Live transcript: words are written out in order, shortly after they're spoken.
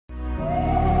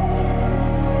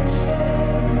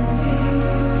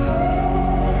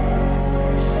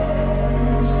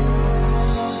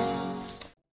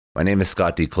My name is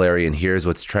Scott D. Clary, and here's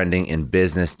what's trending in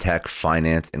business, tech,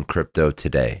 finance, and crypto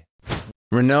today.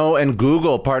 Renault and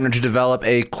Google partnered to develop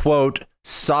a, quote,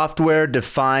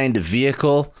 software-defined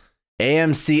vehicle.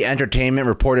 AMC Entertainment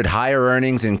reported higher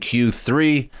earnings in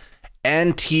Q3.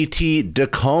 NTT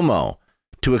Docomo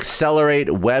to accelerate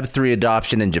Web3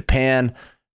 adoption in Japan.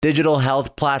 Digital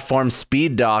health platform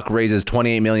SpeedDoc raises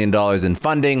 $28 million in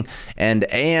funding. And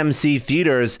AMC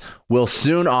Theaters will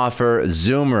soon offer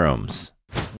Zoom rooms.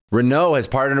 Renault has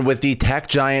partnered with the tech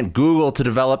giant Google to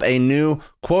develop a new,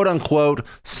 quote-unquote,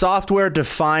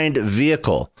 software-defined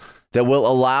vehicle that will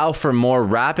allow for more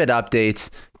rapid updates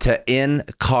to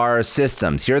in-car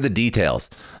systems. Here are the details.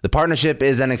 The partnership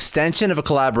is an extension of a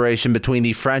collaboration between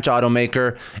the French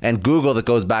automaker and Google that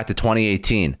goes back to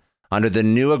 2018. Under the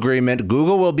new agreement,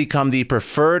 Google will become the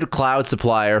preferred cloud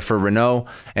supplier for Renault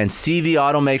and see the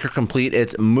automaker complete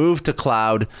its move to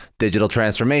cloud digital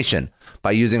transformation.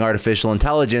 By using artificial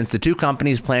intelligence, the two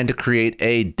companies plan to create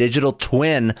a digital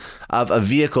twin of a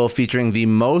vehicle featuring the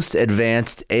most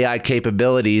advanced AI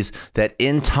capabilities that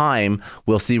in time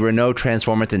will see Renault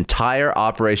transform its entire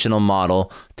operational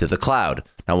model to the cloud.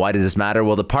 Now, why does this matter?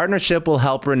 Well, the partnership will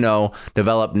help Renault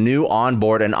develop new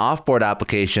onboard and offboard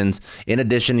applications. In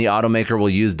addition, the automaker will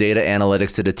use data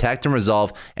analytics to detect and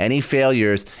resolve any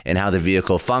failures in how the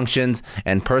vehicle functions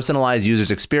and personalize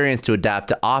users' experience to adapt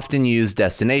to often used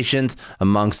destinations,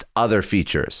 amongst other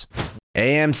features.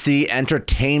 AMC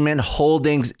Entertainment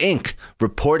Holdings, Inc.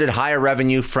 reported higher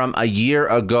revenue from a year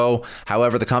ago.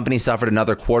 However, the company suffered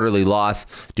another quarterly loss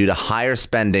due to higher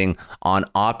spending on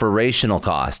operational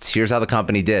costs. Here's how the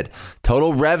company did.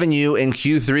 Total revenue in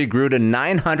Q3 grew to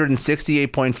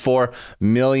 $968.4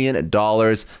 million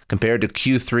compared to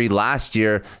Q3 last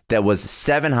year that was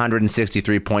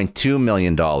 $763.2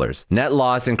 million. Net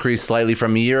loss increased slightly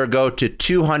from a year ago to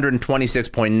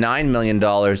 $226.9 million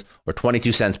or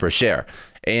 22 cents per share.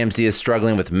 AMC is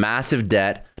struggling with massive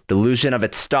debt, dilution of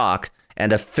its stock,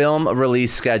 and a film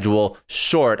release schedule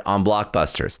short on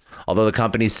blockbusters. Although the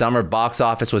company's summer box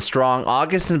office was strong,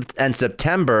 August and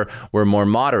September were more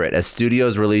moderate as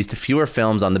studios released fewer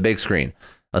films on the big screen.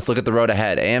 Let's look at the road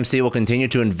ahead. AMC will continue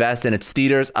to invest in its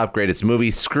theaters, upgrade its movie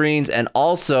screens, and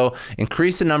also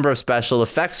increase the number of special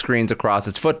effects screens across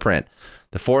its footprint.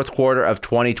 The fourth quarter of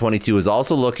 2022 is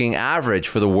also looking average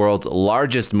for the world's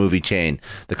largest movie chain.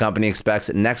 The company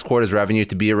expects next quarter's revenue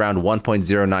to be around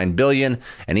 $1.09 billion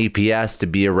and EPS to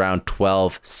be around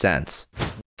 12 cents.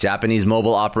 Japanese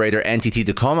mobile operator NTT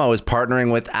Docomo is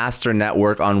partnering with Aster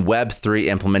Network on Web3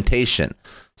 implementation.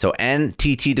 So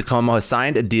NTT Docomo has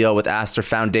signed a deal with Aster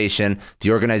Foundation,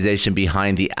 the organization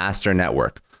behind the Aster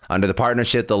Network. Under the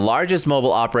partnership, the largest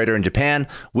mobile operator in Japan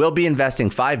will be investing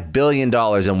 $5 billion in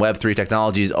Web3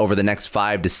 technologies over the next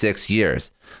 5 to 6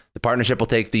 years. The partnership will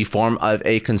take the form of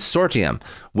a consortium,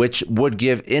 which would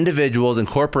give individuals and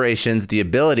corporations the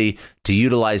ability to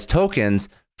utilize tokens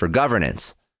for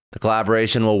governance. The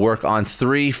collaboration will work on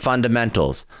 3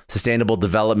 fundamentals: sustainable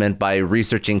development by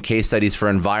researching case studies for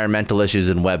environmental issues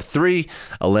in Web3,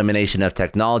 elimination of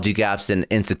technology gaps and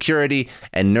insecurity,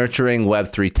 and nurturing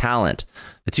Web3 talent.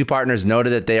 The two partners noted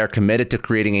that they are committed to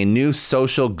creating a new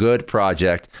social good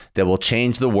project that will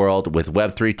change the world with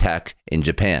Web3 tech in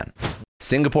Japan.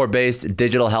 Singapore-based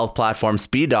digital health platform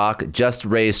SpeedDoc just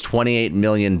raised $28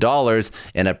 million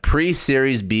in a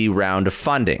pre-Series B round of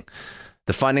funding.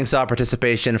 The funding saw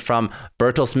participation from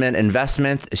Bertelsmann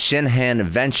Investments, Shinhan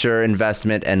Venture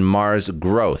Investment, and Mars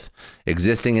Growth.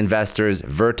 Existing investors,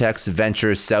 Vertex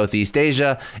Ventures Southeast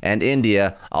Asia and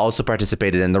India, also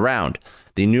participated in the round.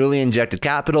 The newly injected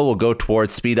capital will go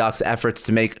towards SpeedDoc's efforts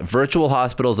to make virtual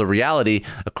hospitals a reality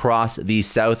across the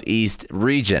Southeast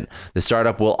region. The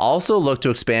startup will also look to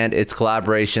expand its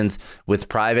collaborations with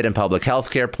private and public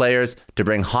healthcare players to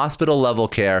bring hospital-level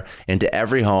care into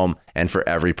every home and for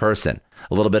every person.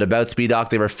 A little bit about SpeedDoc.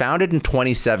 They were founded in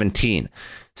 2017.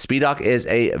 SpeedDoc is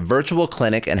a virtual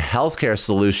clinic and healthcare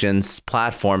solutions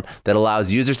platform that allows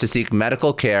users to seek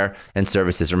medical care and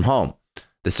services from home.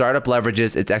 The startup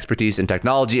leverages its expertise in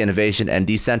technology, innovation, and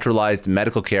decentralized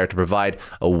medical care to provide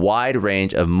a wide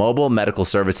range of mobile medical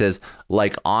services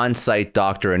like on-site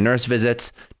doctor and nurse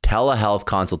visits, telehealth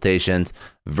consultations,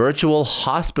 virtual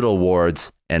hospital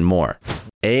wards, and more.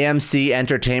 AMC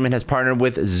Entertainment has partnered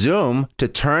with Zoom to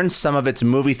turn some of its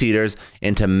movie theaters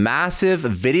into massive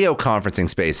video conferencing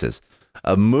spaces.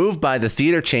 A move by the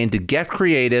theater chain to get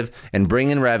creative and bring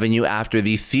in revenue after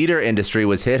the theater industry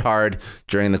was hit hard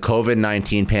during the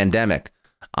COVID-19 pandemic.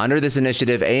 Under this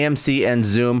initiative, AMC and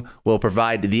Zoom will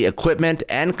provide the equipment,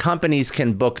 and companies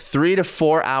can book 3 to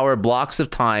 4 hour blocks of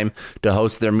time to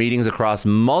host their meetings across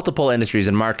multiple industries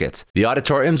and markets. The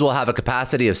auditoriums will have a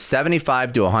capacity of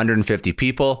 75 to 150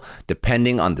 people,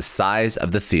 depending on the size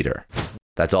of the theater.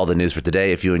 That's all the news for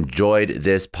today. If you enjoyed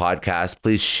this podcast,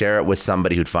 please share it with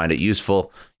somebody who'd find it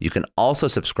useful. You can also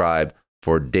subscribe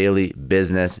for daily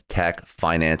business, tech,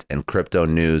 finance, and crypto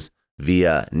news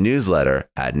via newsletter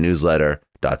at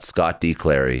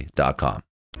newsletter.scottdclary.com.